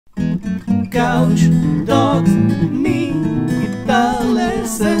couch, dogs, me, guitar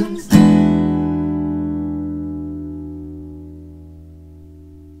lessons.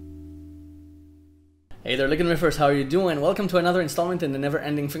 Hey there, LickNRiffers, how are you doing? Welcome to another installment in the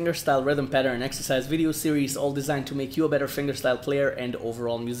never-ending fingerstyle rhythm pattern exercise video series, all designed to make you a better fingerstyle player and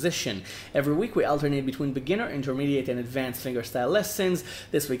overall musician. Every week we alternate between beginner, intermediate, and advanced fingerstyle lessons.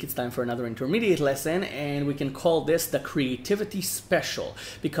 This week it's time for another intermediate lesson, and we can call this the Creativity Special,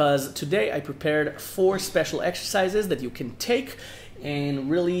 because today I prepared 4 special exercises that you can take and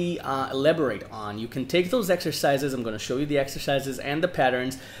really elaborate on. You can take those exercises, I'm going to show you the exercises and the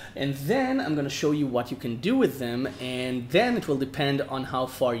patterns, and then I'm going to show you what you can do with them, and then it will depend on how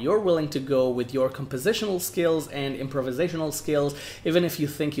far you're willing to go with your compositional skills and improvisational skills. Even if you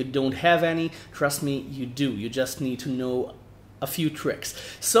think you don't have any, trust me, you do. You just need to know a few tricks.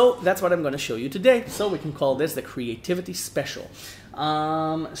 So that's what I'm going to show you today. So we can call this the Creativity Special.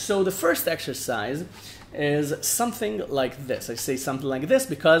 So the first exercise is something like this. I say something like this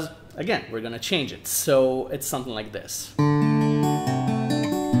because, again, we're going to change it. So it's something like this.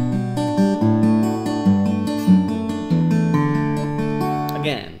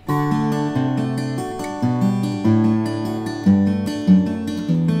 Again.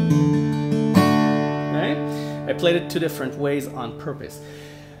 Okay? I played it 2 different ways on purpose.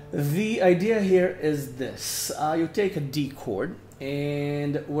 The idea here is this. You take a D chord,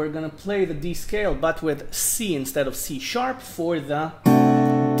 and we're gonna play the D scale, but with C instead of C sharp for the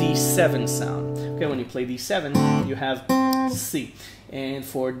D7 sound. Okay, when you play D7, you have C. And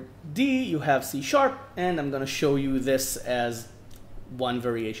for D, you have C sharp, and I'm gonna show you this as one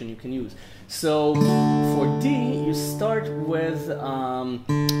variation you can use. So for D, you start with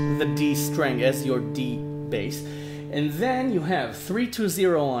the D string as your D bass. And then you have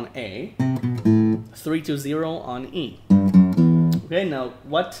 3-2-0 on A, 3-2-0 on E. Okay, now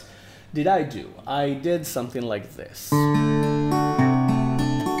what did I do? I did something like this.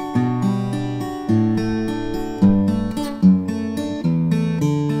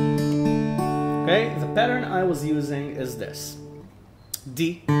 Okay, the pattern I was using is this.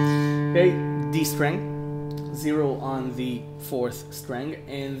 D, okay, D string, 0 on the 4th string,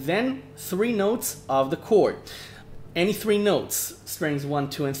 and then 3 notes of the chord. Any 3 notes, strings 1,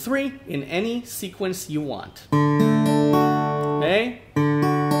 2, and 3, in any sequence you want. Okay?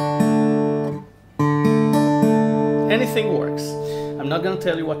 Anything works. I'm not going to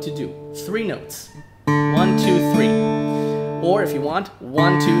tell you what to do. 3 notes. 1, 2, 3. Or if you want,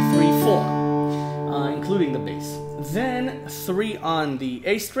 1, 2, 3, 4. Including the bass. Then 3 on the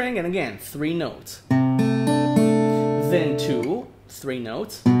A string, and again, 3 notes. Then 2, 3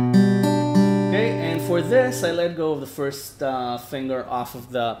 notes. Okay, and for this, I let go of the first finger off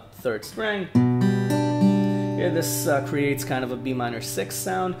of the 3rd string. Okay, this creates kind of a B minor 6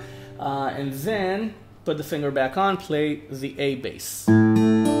 sound. And then put the finger back on, play the A bass.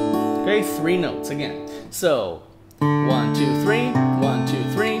 Okay, 3 notes again. So 1, 2, 3, 1, 2,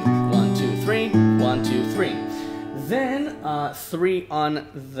 3, 1, 2, 3, 1, 2, 3. Then 3 on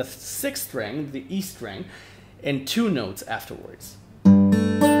the 6th string, the E string, and 2 notes afterwards.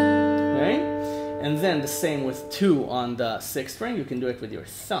 Okay? And then the same with 2 on the 6th string. You can do it with your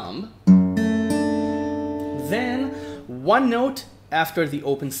thumb. Then 1 note after the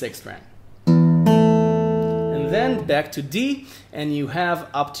open 6th string. And then back to D, and you have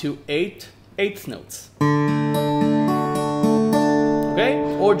up to 8 eighth notes. Okay?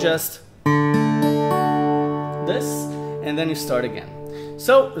 Or just this, and then you start again.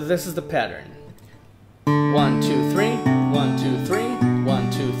 So this is the pattern. 1, 2, 3, 1, 2, 3, 1,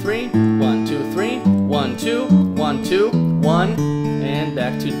 2, 3, 1, 2, 3, 1, 2, 1, 2, 1, and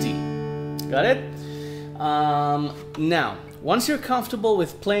back to D. Got it? Now, once you're comfortable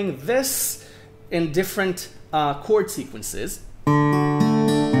with playing this in different chord sequences,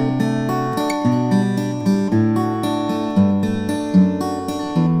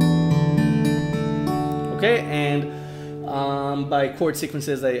 okay, and by chord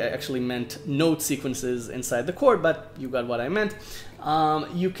sequences, I actually meant note sequences inside the chord, but you got what I meant.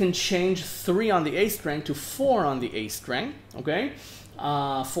 You can change 3 on the A string to 4 on the A string, okay?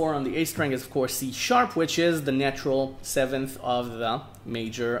 4 on the A string is, of course, C sharp, which is the natural 7th of the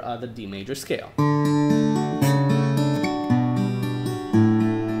major, the D major scale.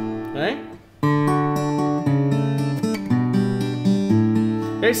 Okay?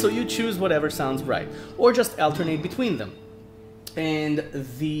 Okay, so you choose whatever sounds right, or just alternate between them. And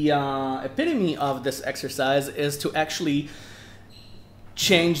the epitome of this exercise is to actually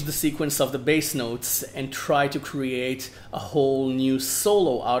change the sequence of the bass notes and try to create a whole new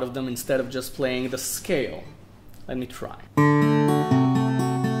solo out of them instead of just playing the scale. Let me try.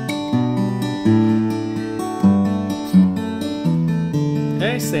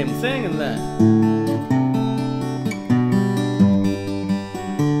 same thing, and then.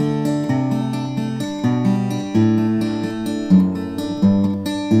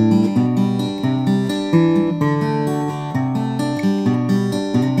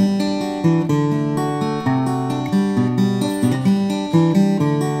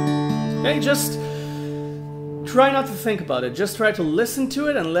 Okay, just try not to think about it. Just try to listen to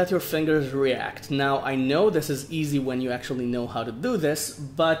it and let your fingers react. Now, I know this is easy when you actually know how to do this,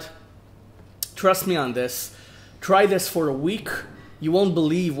 but trust me on this. Try this for a week. You won't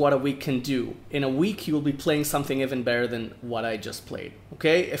believe what a week can do. In a week, you'll be playing something even better than what I just played.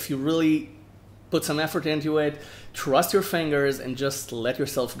 Okay? If you really put some effort into it, trust your fingers and just let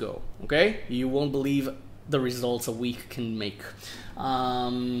yourself go. Okay? You won't believe the results a week can make.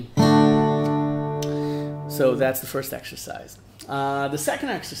 So that's the first exercise. The second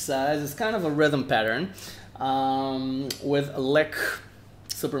exercise is kind of a rhythm pattern with a lick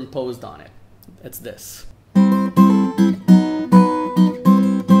superimposed on it. It's this.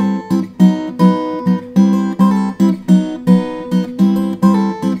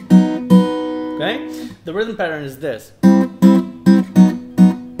 Okay? The rhythm pattern is this.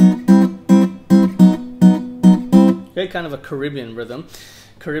 Okay, kind of a Caribbean rhythm,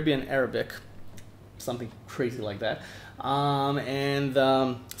 Caribbean Arabic, something crazy like that. And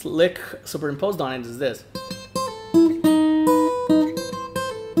the lick superimposed on it is this.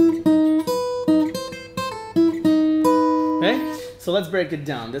 Okay, so let's break it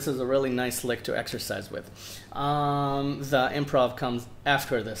down. This is a really nice lick to exercise with. The improv comes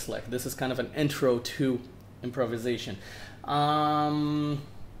after this lick. This is kind of an intro to improvisation.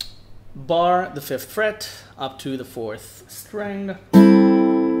 Bar the 5th fret up to the 4th string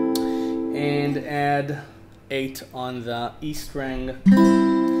and add 8 on the E string.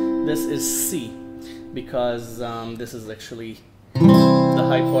 This is C because this is actually the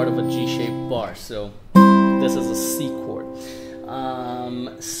high part of a G-shaped bar, so this is a C chord.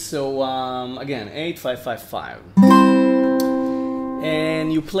 Again, 8, 5, 5, 5,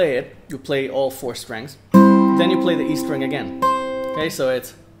 and you play it. You play all 4 strings, then you play the E string again. Okay, so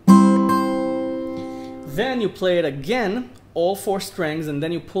it's. Then you play it again, all 4 strings, and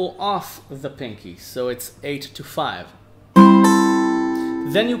then you pull off the pinky, so it's 8 to 5.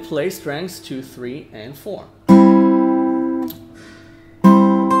 Then you play strings 2, 3, and 4.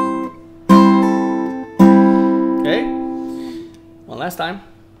 Okay, one last time.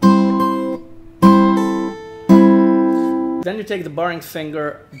 Then you take the barring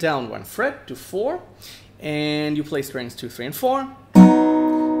finger down 1 fret to 4, and you play strings 2, 3, and 4.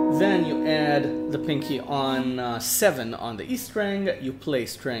 Then you add the pinky on 7 on the E string. You play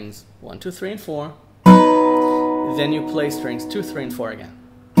strings 1, 2, 3, and 4. Then you play strings 2, 3, and 4 again.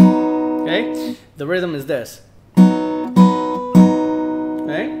 Okay? The rhythm is this.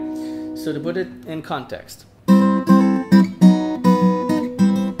 Okay? So to put it in context.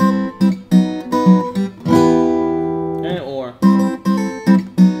 Okay? Or.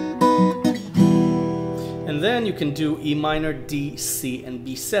 And then you can do E minor, D, C, and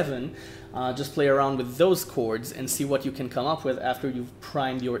B7. Just play around with those chords and see what you can come up with after you've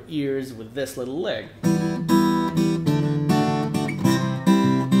primed your ears with this little leg.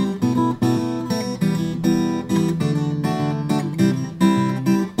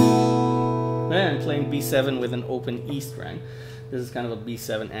 And playing B7 with an open E string. This is kind of a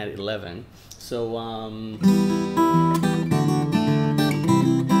B7 at 11. So,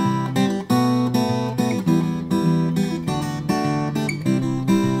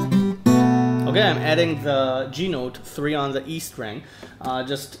 okay, I'm adding the G note 3 on the E string,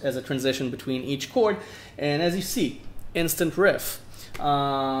 just as a transition between each chord. And as you see, instant riff,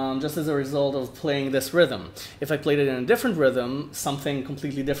 just as a result of playing this rhythm. If I played it in a different rhythm, something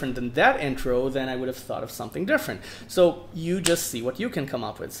completely different than that intro, then I would have thought of something different. So you just see what you can come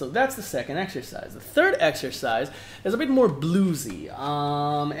up with. So that's the second exercise. The third exercise is a bit more bluesy,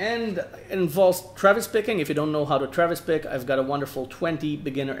 and it involves Travis picking. If you don't know how to Travis pick, I've got a wonderful 20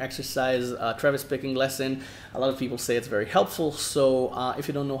 beginner exercise Travis picking lesson. A lot of people say it's very helpful, so if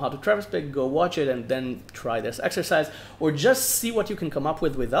you don't know how to Travis pick, go watch it and then try this exercise, or just see what you can come up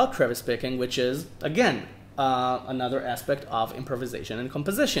with without Travis picking, which is, again, another aspect of improvisation and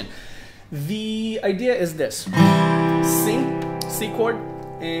composition. The idea is this: C chord,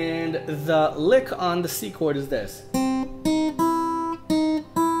 and the lick on the C chord is this.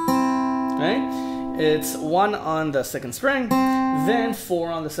 Okay? It's 1 on the 2nd string, then 4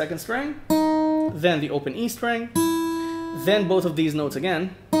 on the 2nd string, then the open E string, then both of these notes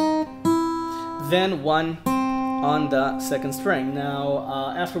again, then 1 on the second string.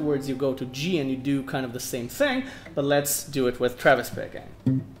 Now, afterwards you go to G and you do kind of the same thing, but let's do it with Travis picking.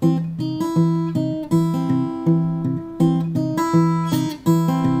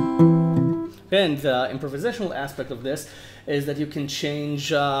 And the improvisational aspect of this is that you can change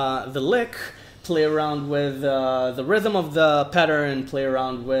the lick, play around with the rhythm of the pattern, play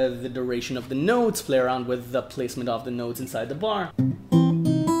around with the duration of the notes, play around with the placement of the notes inside the bar.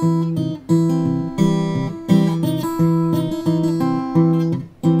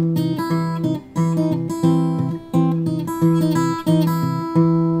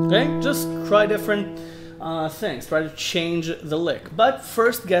 Okay, just try different things, try to change the lick, but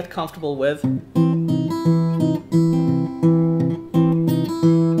first get comfortable with.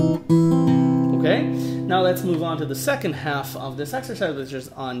 Okay, now let's move on to the second half of this exercise, which is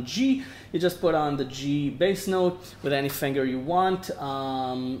on G. You just put on the G bass note with any finger you want,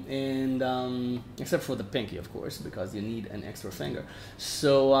 except for the pinky, of course, because you need an extra finger.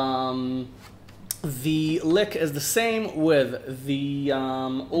 So the lick is the same with the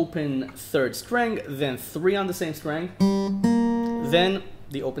open third string, then 3 on the same string, then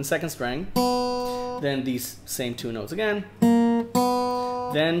the open second string, then these same 2 notes again,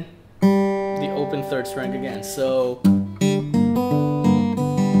 then the open third string again. So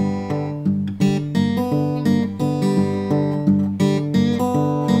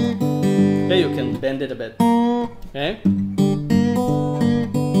okay, you can bend it a bit. Okay.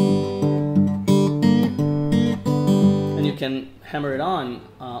 And you can hammer it on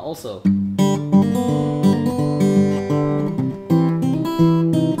also.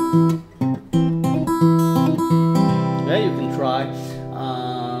 Okay, you can try.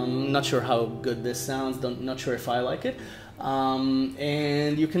 Not sure how good this sounds, not sure if I like it.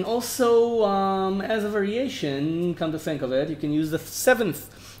 And you can also, as a variation, come to think of it, you can use the 7th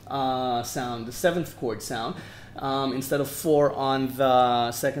sound, the 7th chord sound. Instead of 4 on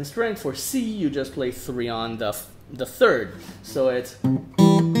the second string, for C, you just play 3 on the third. So it's...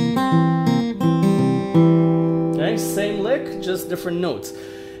 Okay, same lick, just different notes.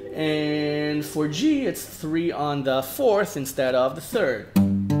 And for G, it's 3 on the 4th instead of the 3rd.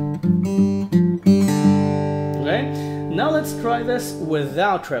 Okay, now let's try this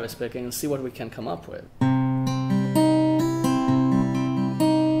without Travis picking and see what we can come up with.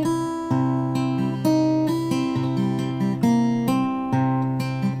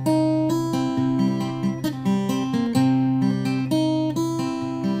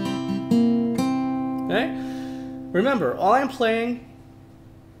 Okay, remember, all I'm playing,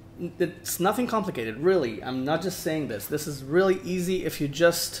 it's nothing complicated, really. I'm not just saying this. This is really easy if you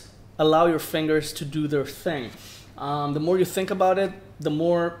just allow your fingers to do their thing. The more you think about it, the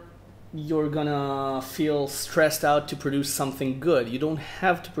more you're gonna feel stressed out to produce something good. You don't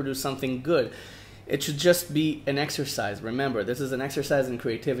have to produce something good. It should just be an exercise. Remember, this is an exercise in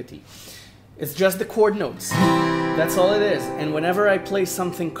creativity. It's just the chord notes. That's all it is. And whenever I play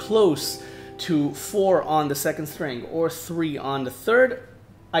something close to 4 on the second string or 3 on the third,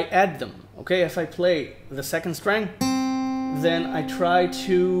 I add them. Okay, if I play the second string, then I try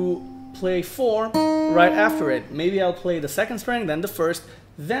to play 4 right after it. Maybe I'll play the second string, then the first,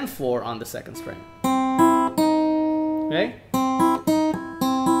 then 4 on the second string. Okay?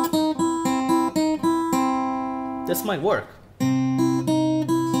 This might work.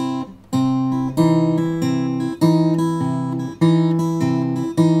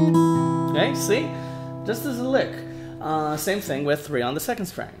 Okay, see? Just as a lick. Same thing with 3 on the second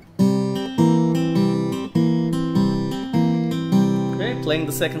string. Playing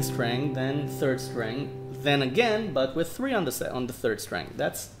the second string, then third string, then again, but with 3 on the third string.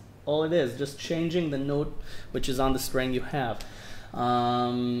 That's all it is, just changing the note which is on the string you have.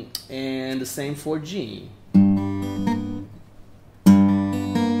 And the same for G.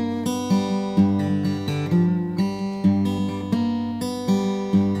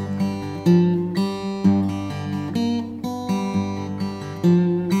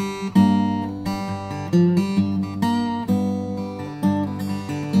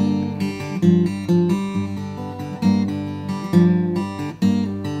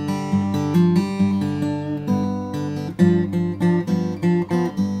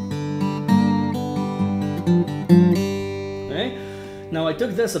 Now I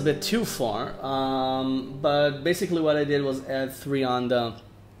took this a bit too far, but basically what I did was add 3 on the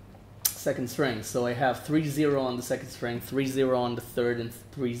second string. So I have 3-0 on the second string, 3-0 on the third, and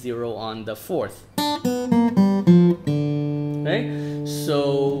 3-0 on the fourth. Okay,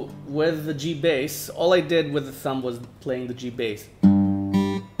 so with the G bass, all I did with the thumb was playing the G bass.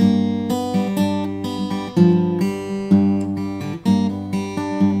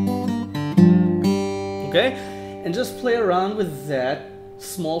 Okay, play around with that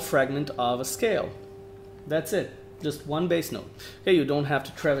small fragment of a scale. That's it. Just one bass note. Okay, you don't have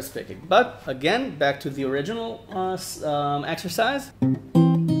to Travis pick it. But again, back to the original exercise.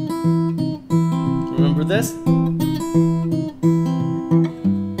 Remember this?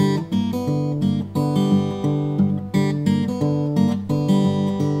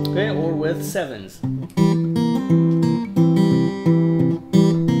 Okay, or with sevens.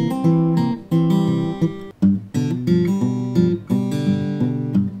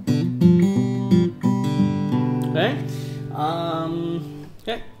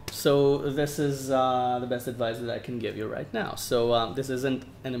 Okay, so this is the best advice that I can give you right now. So this isn't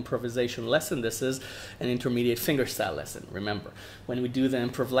an improvisation lesson, this is an intermediate fingerstyle lesson. Remember, when we do the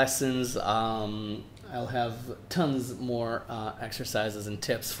improv lessons, I'll have tons more exercises and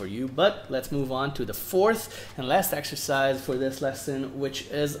tips for you, but let's move on to the fourth and last exercise for this lesson, which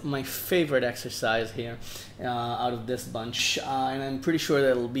is my favorite exercise here out of this bunch, and I'm pretty sure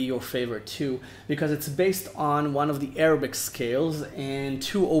that it'll be your favorite too, because it's based on one of the Arabic scales and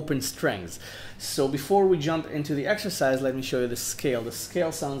two open strings. So before we jump into the exercise, let me show you the scale. The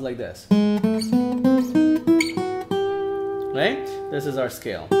scale sounds like this. Right? This is our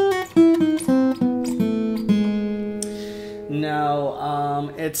scale. Now,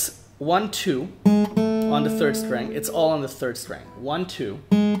 it's 1, 2 on the third string. It's all on the third string. 1, 2,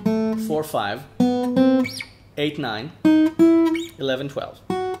 4, 5, 8, 9, 11, 12.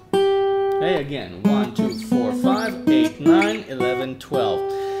 Okay, again, 1, 2, 4, 5, 8, 9, 11,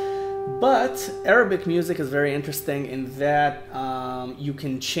 12. But Arabic music is very interesting in that you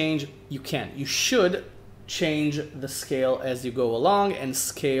should change the scale as you go along, and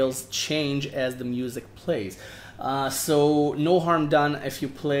scales change as the music plays. So no harm done if you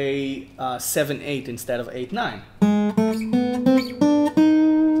play 7/8 instead of 8/9.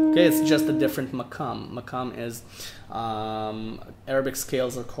 Okay, it's just a different maqam. Maqam is Arabic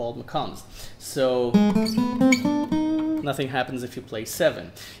scales are called maqams. So nothing happens if you play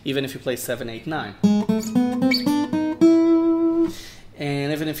 7, even if you play 7/8/9.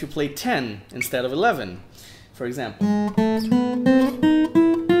 And even if you play 10 instead of 11, for example.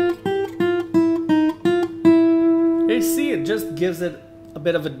 You see, it just gives it a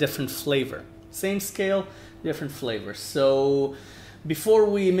bit of a different flavor. Same scale, different flavor. So before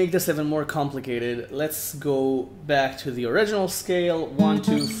we make this even more complicated, let's go back to the original scale. 1,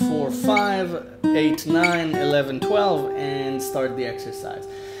 2, 4, 5, 8, 9, 11, 12, and start the exercise.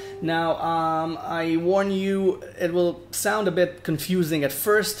 Now, I warn you, it will sound a bit confusing at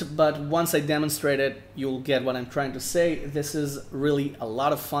first, but once I demonstrate it, you'll get what I'm trying to say. This is really a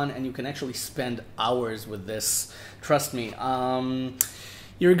lot of fun, and you can actually spend hours with this. Trust me.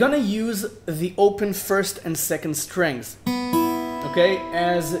 You're gonna use the open first and second strings, okay,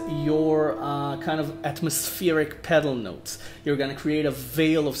 as your kind of atmospheric pedal notes. You're gonna create a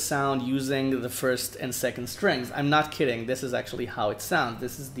veil of sound using the first and second strings. I'm not kidding, this is actually how it sounds.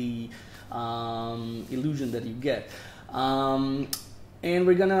 This is the illusion that you get. And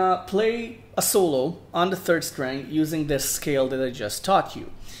we're gonna play a solo on the third string using this scale that I just taught you.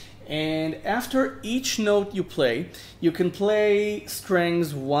 And after each note you play, you can play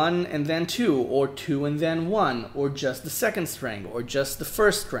strings 1 and then 2, or 2 and then 1, or just the second string, or just the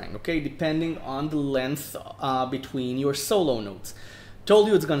first string, okay, depending on the length between your solo notes. Told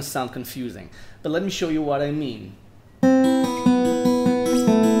you it's going to sound confusing, but let me show you what I mean.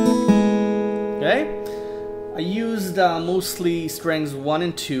 Okay? I used mostly strings 1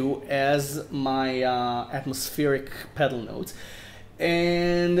 and 2 as my atmospheric pedal notes.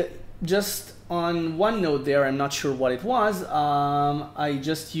 And just on one note there, I'm not sure what it was, I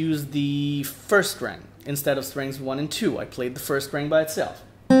just used the first string instead of strings 1 and 2. I played the first string by itself.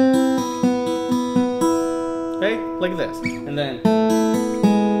 Okay, like this. And then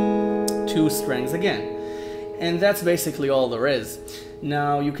 2 strings again. And that's basically all there is.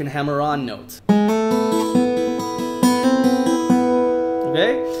 Now you can hammer on notes.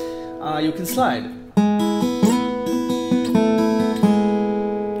 Okay, you can slide.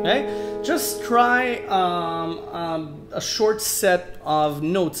 Okay, just try a short set of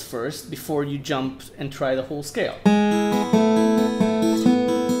notes first before you jump and try the whole scale.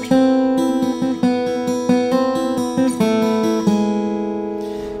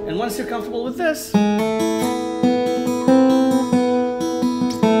 And once you're comfortable with this,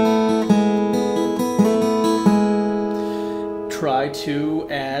 try to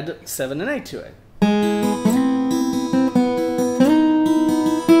add 7 and 8 to it.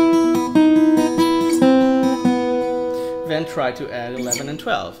 Then try to add 11 and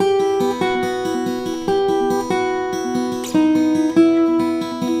 12.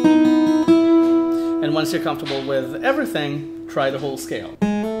 And once you're comfortable with everything, try the whole scale.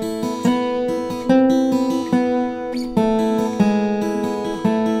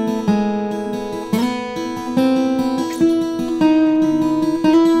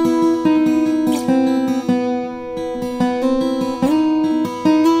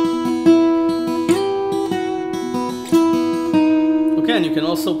 Okay, and you can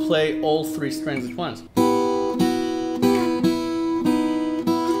also play all 3 strings at once.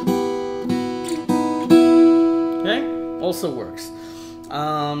 Also works.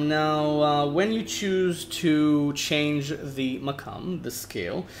 Now, when you choose to change the makam, the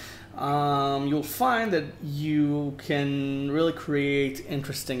scale, you'll find that you can really create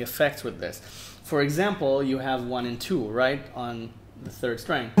interesting effects with this. For example, you have 1 and 2, right, on the 3rd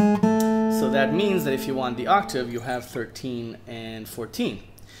string. So that means that if you want the octave, you have 13 and 14.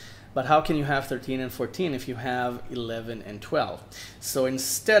 But how can you have 13 and 14 if you have 11 and 12? So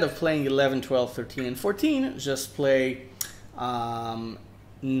instead of playing 11, 12, 13, and 14, just play 9,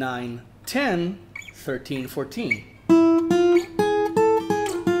 10, 13, 14.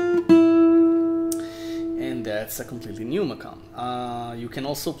 And that's a completely new makam. You can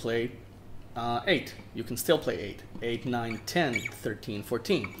also play 8. You can still play 8. 8, 9, 10, 13,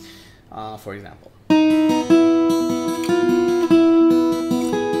 14, for example.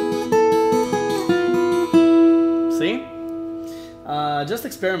 See? Just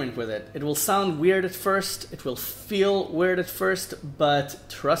experiment with it. It will sound weird at first, it will feel weird at first, but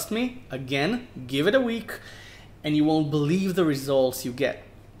trust me, again, give it a week and you won't believe the results you get.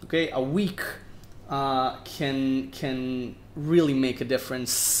 Okay, a week can really make a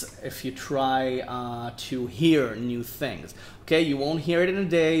difference if you try to hear new things. Okay, you won't hear it in a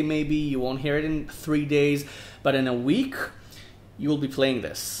day, maybe you won't hear it in 3 days, but in a week you will be playing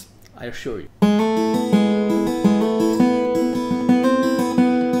this, I assure you.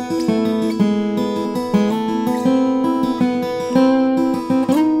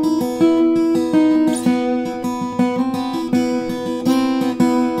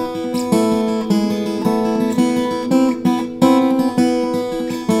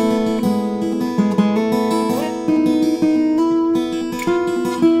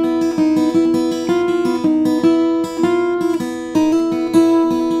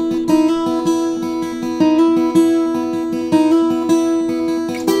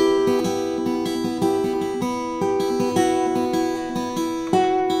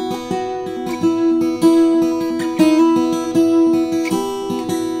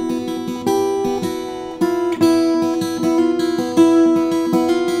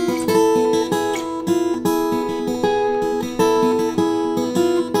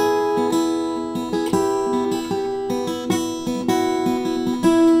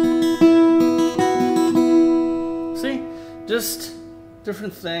 Just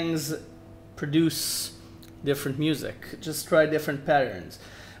different things produce different music. Just try different patterns.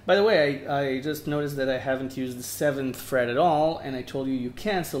 By the way, I just noticed that I haven't used the 7th fret at all, and I told you you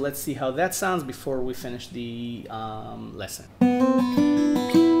can, so let's see how that sounds before we finish the lesson.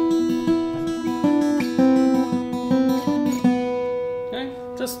 Okay,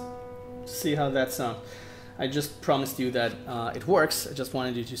 just see how that sounds. I just promised you that it works. I just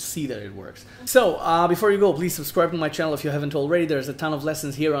wanted you to see that it works. So, before you go, please subscribe to my channel if you haven't already. There's a ton of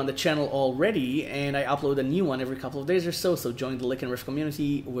lessons here on the channel already, and I upload a new one every couple of days or so, so join the LickNRiff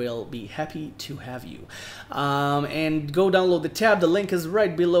community. We'll be happy to have you. And go download the tab. The link is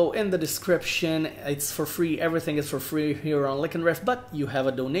right below in the description. It's for free. Everything is for free here on LickNRiff, but you have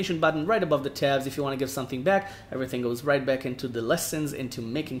a donation button right above the tabs if you want to give something back. Everything goes right back into the lessons, into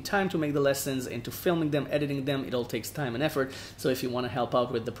making time to make the lessons, into filming them, editing them. It all takes time and effort, so if you want to help out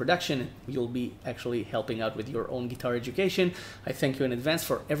with the production, you'll be actually helping out with your own guitar education. I thank you in advance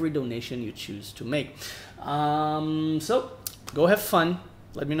for every donation you choose to make. So go have fun,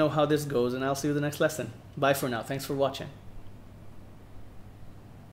 let me know how this goes, and I'll see you in the next lesson. Bye for now. Thanks for watching.